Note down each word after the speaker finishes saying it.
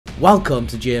Welcome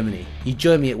to Germany. You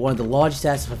join me at one of the largest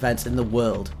airsoft events in the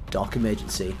world, BLOC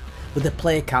Emergency, with a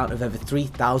player count of over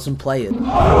 3,000 players.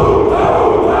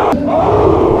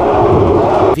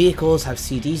 Vehicles have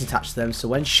CDs attached to them, so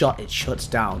when shot it shuts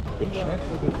down.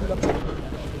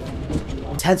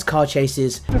 Intense car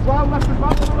chases,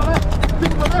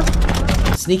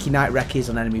 sneaky night recces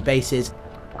on enemy bases,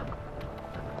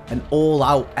 an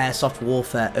all-out airsoft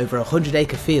warfare over a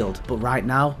 100-acre field. But right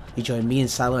now, you join me and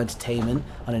Silo Entertainment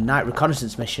on a night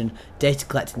reconnaissance mission, data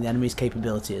collecting the enemy's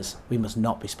capabilities. We must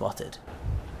not be spotted.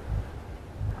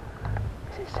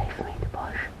 Is it safe for me to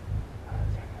push?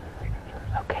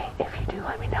 Okay, if you do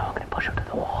let me know, I'm going to push up to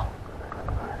the wall.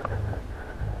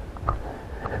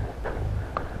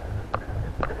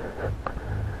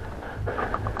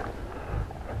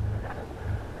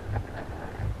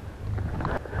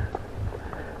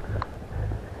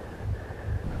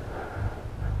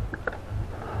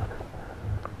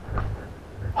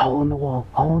 Hole in the wall,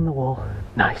 hole in the wall.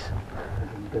 Nice.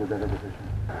 Get a better position.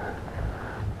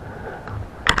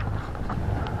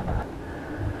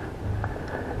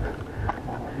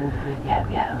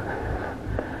 Yeah.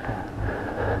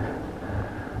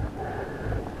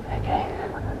 Okay.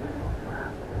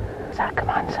 Is that a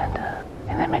command center?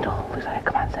 In the middle, looks like a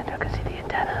command center. I can see the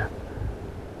antenna.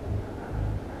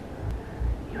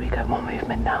 Here we go, more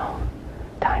movement now.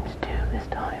 Times 2 this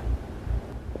time.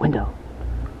 Window.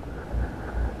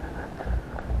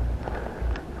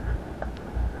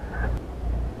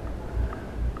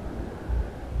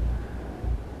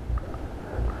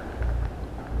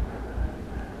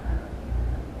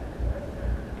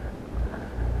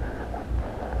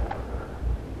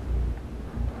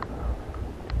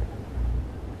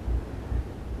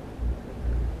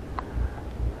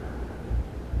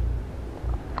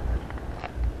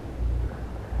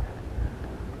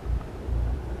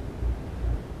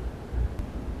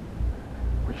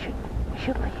 We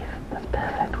should leave. That's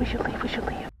perfect. We should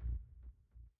leave.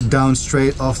 Down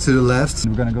straight off to the left.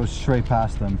 We're gonna go straight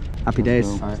past them. Happy days.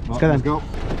 All right, Let's go then. Let's go.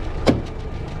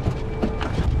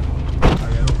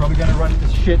 Okay, we're probably gonna run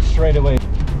this shit straight away.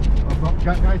 Oh,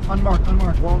 guys, unmarked.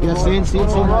 Yeah, seen.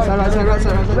 Right.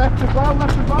 Left as well,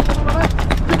 left.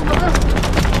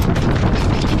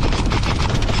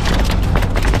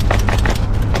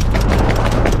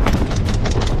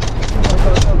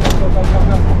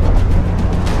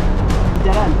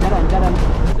 Dead end.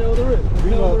 Still the route.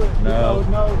 Reload. No,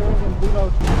 there isn't.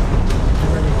 Reload.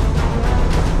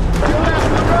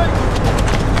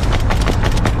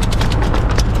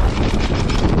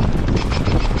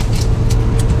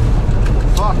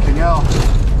 Fucking hell.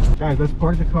 Guys, let's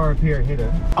park the car up here. Hit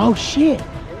it. Oh shit!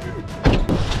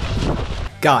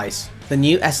 Guys, the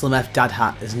new SLMF dad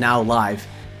hat is now live,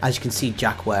 as you can see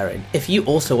Jack wearing. If you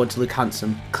also want to look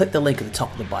handsome, click the link at the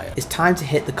top of the bio. It's time to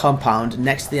hit the compound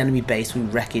next to the enemy base we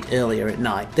wrecked earlier at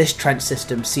night. This trench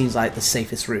system seems like the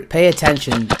safest route. Pay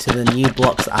attention to the new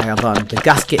blocks that I have on, the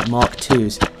gasket Mark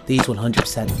IIs. These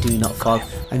 100% do not fog.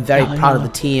 I'm very proud of the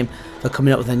team for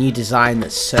coming up with a new design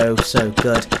that's so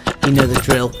good. You know the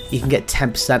drill, you can get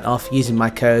 10% off using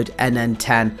my code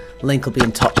NN10, link will be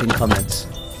in top pinned comments.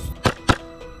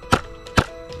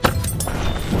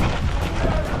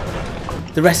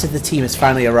 The rest of the team has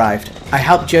finally arrived. I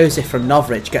helped Joseph from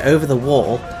Novridge get over the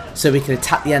wall so we can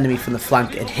attack the enemy from the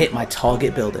flank and hit my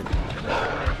target building.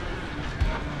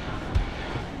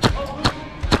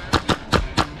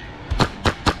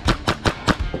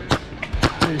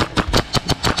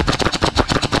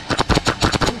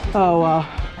 Oh wow.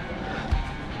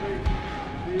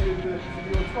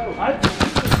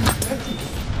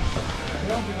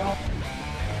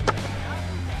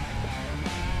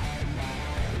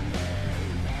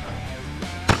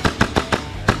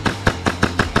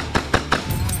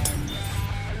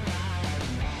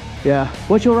 Yeah.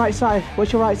 What's your right side?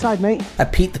 Mate? I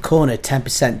peeked the corner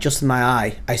 10% just in my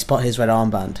eye. I spot his red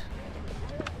armband.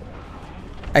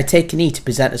 I take an E to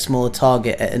present a smaller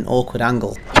target at an awkward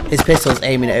angle. His pistol's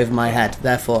aiming it over my head,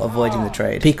 therefore avoiding the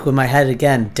trade. Peek with my head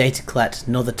again, data collect,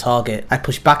 another target. I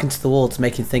push back into the wall to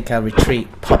make him think I'll retreat,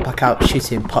 pop back out,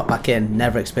 shoot him, pop back in,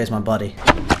 never expose my body.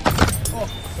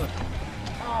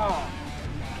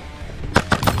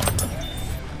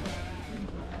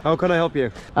 How can I help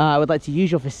you? I would like to use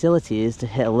your facilities to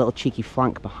hit a little cheeky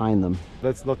flank behind them.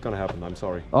 That's not gonna happen, I'm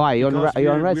sorry. Oh, are you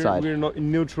on red side? We're not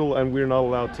neutral and we're not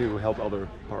allowed to help other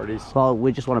parties. Well,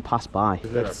 we just want to pass by.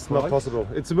 That's not possible.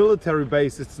 It's a military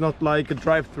base, it's not like a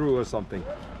drive-through or something.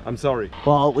 I'm sorry.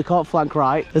 Well, we can't flank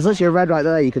right. There's literally a red right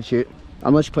there you could shoot.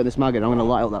 I'm literally putting this mag in, I'm going to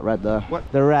light up that red there.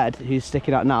 What? The red who's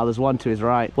sticking out now, there's one to his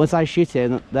right. Once I shoot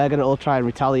him, they're going to all try and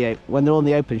retaliate. When they're all in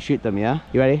the open, shoot them, yeah?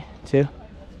 You ready? 2,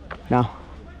 now.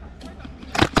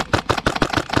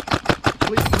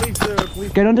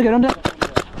 please. Get under, get under.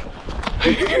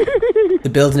 The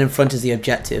building in front is the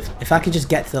objective. If I can just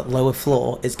get to that lower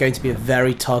floor, it's going to be a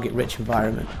very target-rich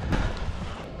environment.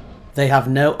 They have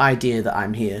no idea that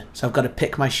I'm here, so I've got to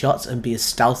pick my shots and be as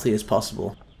stealthy as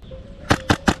possible.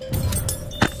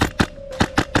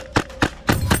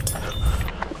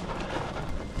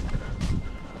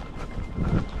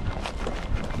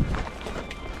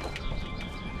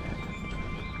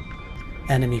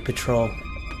 Enemy patrol.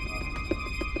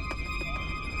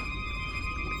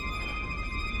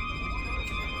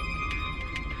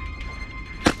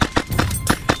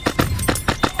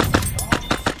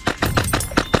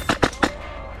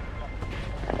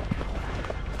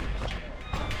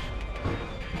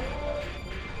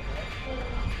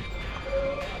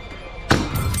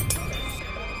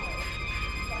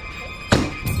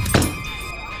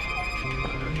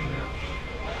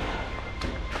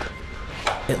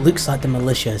 It looks like the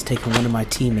militia has taken one of my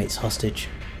teammates hostage.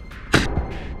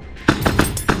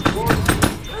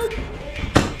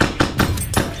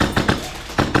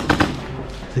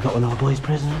 They got one of our boys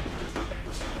prisoner.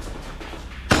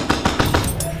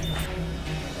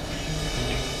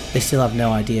 They still have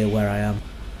no idea where I am.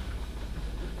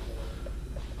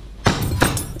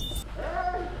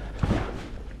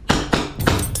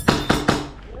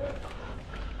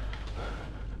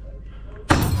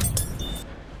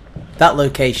 That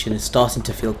location is starting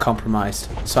to feel compromised,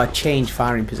 so I change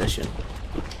firing position.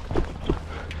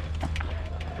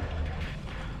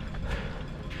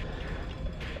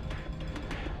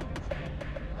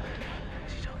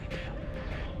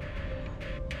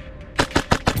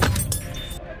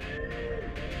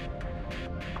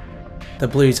 The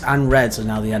blues and reds are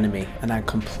now the enemy, and I'm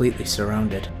completely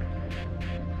surrounded.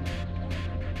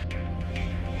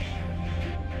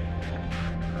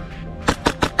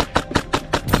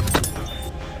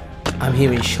 I'm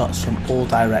hearing shots from all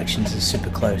directions and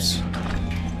super close.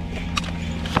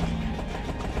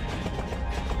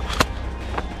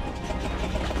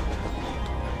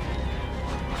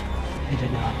 They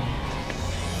don't know me.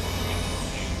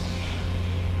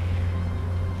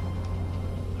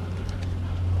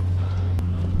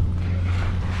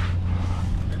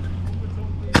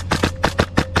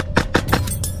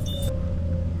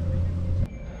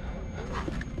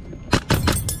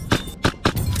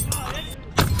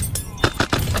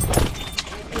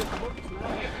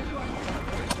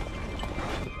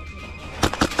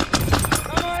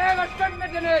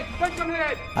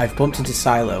 I've bumped into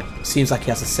Silo. Seems like he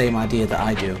has the same idea that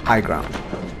I do. High ground.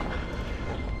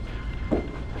 I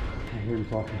hear him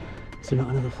talking. Is there not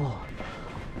another floor?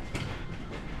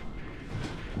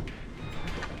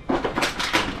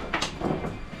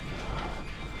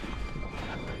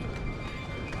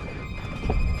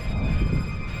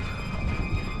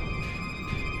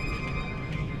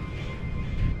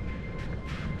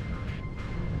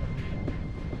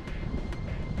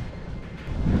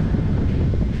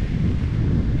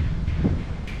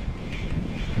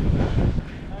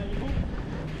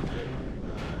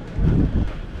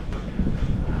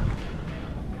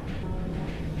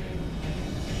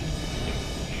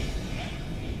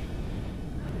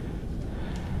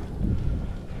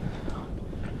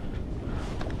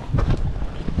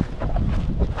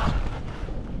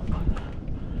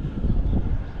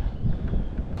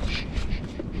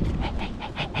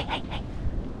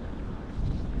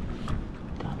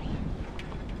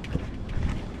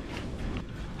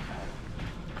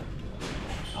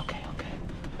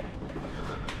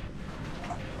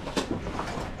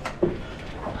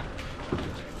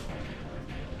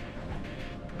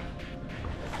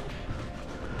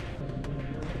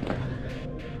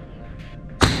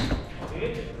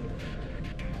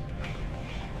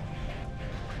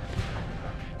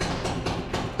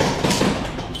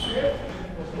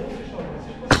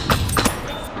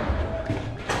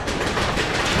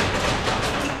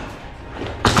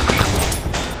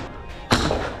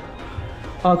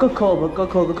 Oh, good call, but good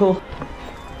call, good call.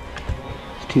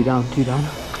 It's two down,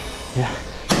 Yeah.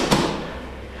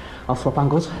 I'll swap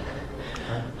angles.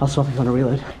 I'll swap if you want to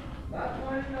reload.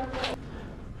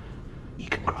 You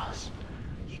can cross.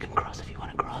 You can cross if you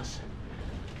want to cross.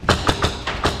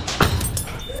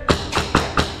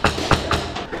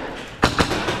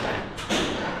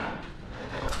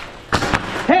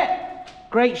 Hit!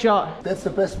 Great shot. That's the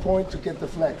best point to get the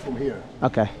flag from here.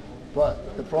 Okay.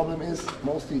 But the problem is,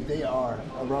 mostly they are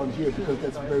around here because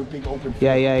that's a very big open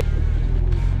field. Yeah.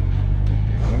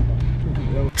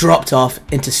 Dropped off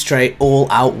into straight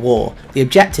all-out war. The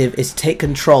objective is to take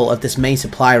control of this main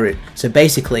supply route, so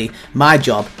basically, my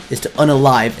job is to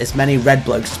unalive as many red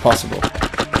blokes as possible.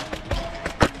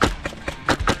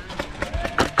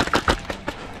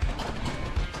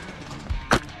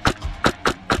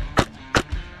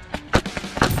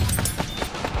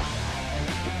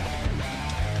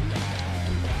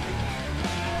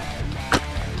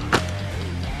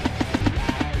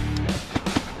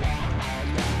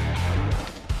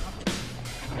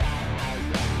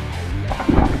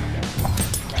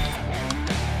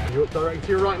 Direct to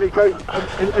your right, Nicco.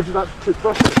 Edge of that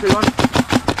brush, 2-1.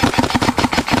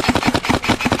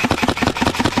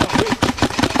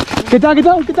 Get down, get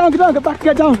down, get down, get down, get back,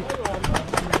 get down.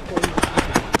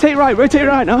 Take right, rotate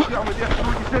right now.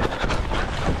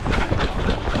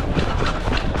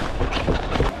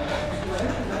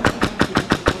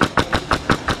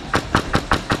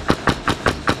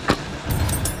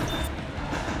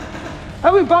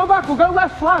 Owen, bow back, we'll go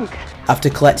left flank. After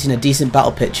collecting a decent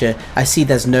battle picture, I see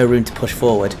there's no room to push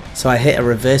forward, so I hit a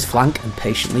reverse flank and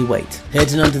patiently wait.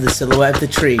 Hidden under the silhouette of the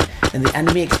tree, and the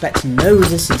enemy expects no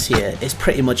resistance here, it's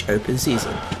pretty much open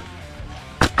season.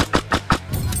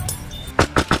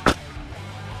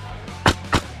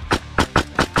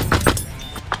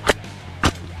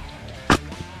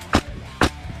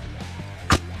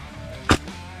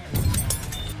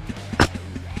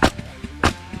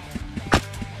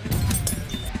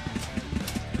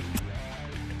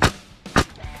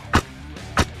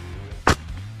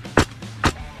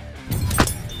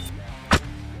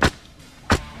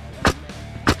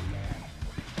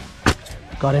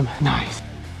 Got him. Nice.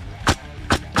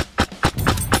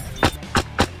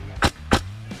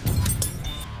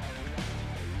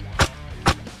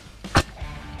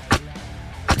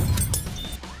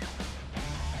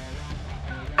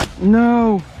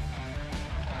 No.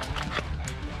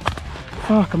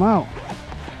 Fuck, I'm out.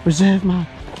 Reserve, man.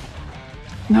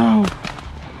 No.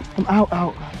 I'm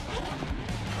out.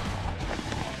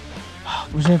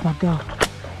 Reserve, man, go.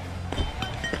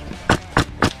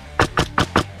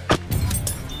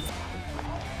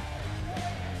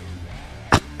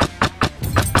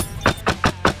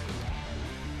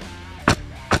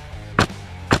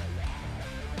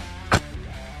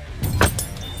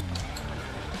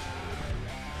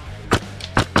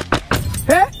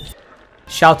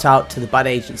 Shout out to the Bad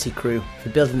Agency crew for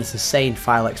building this insane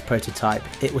Filex prototype,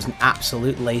 it was an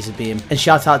absolute laser beam. And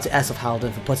shout out to Airsoft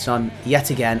Halden for putting on,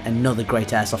 yet again, another great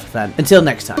Airsoft event. Until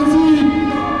next time.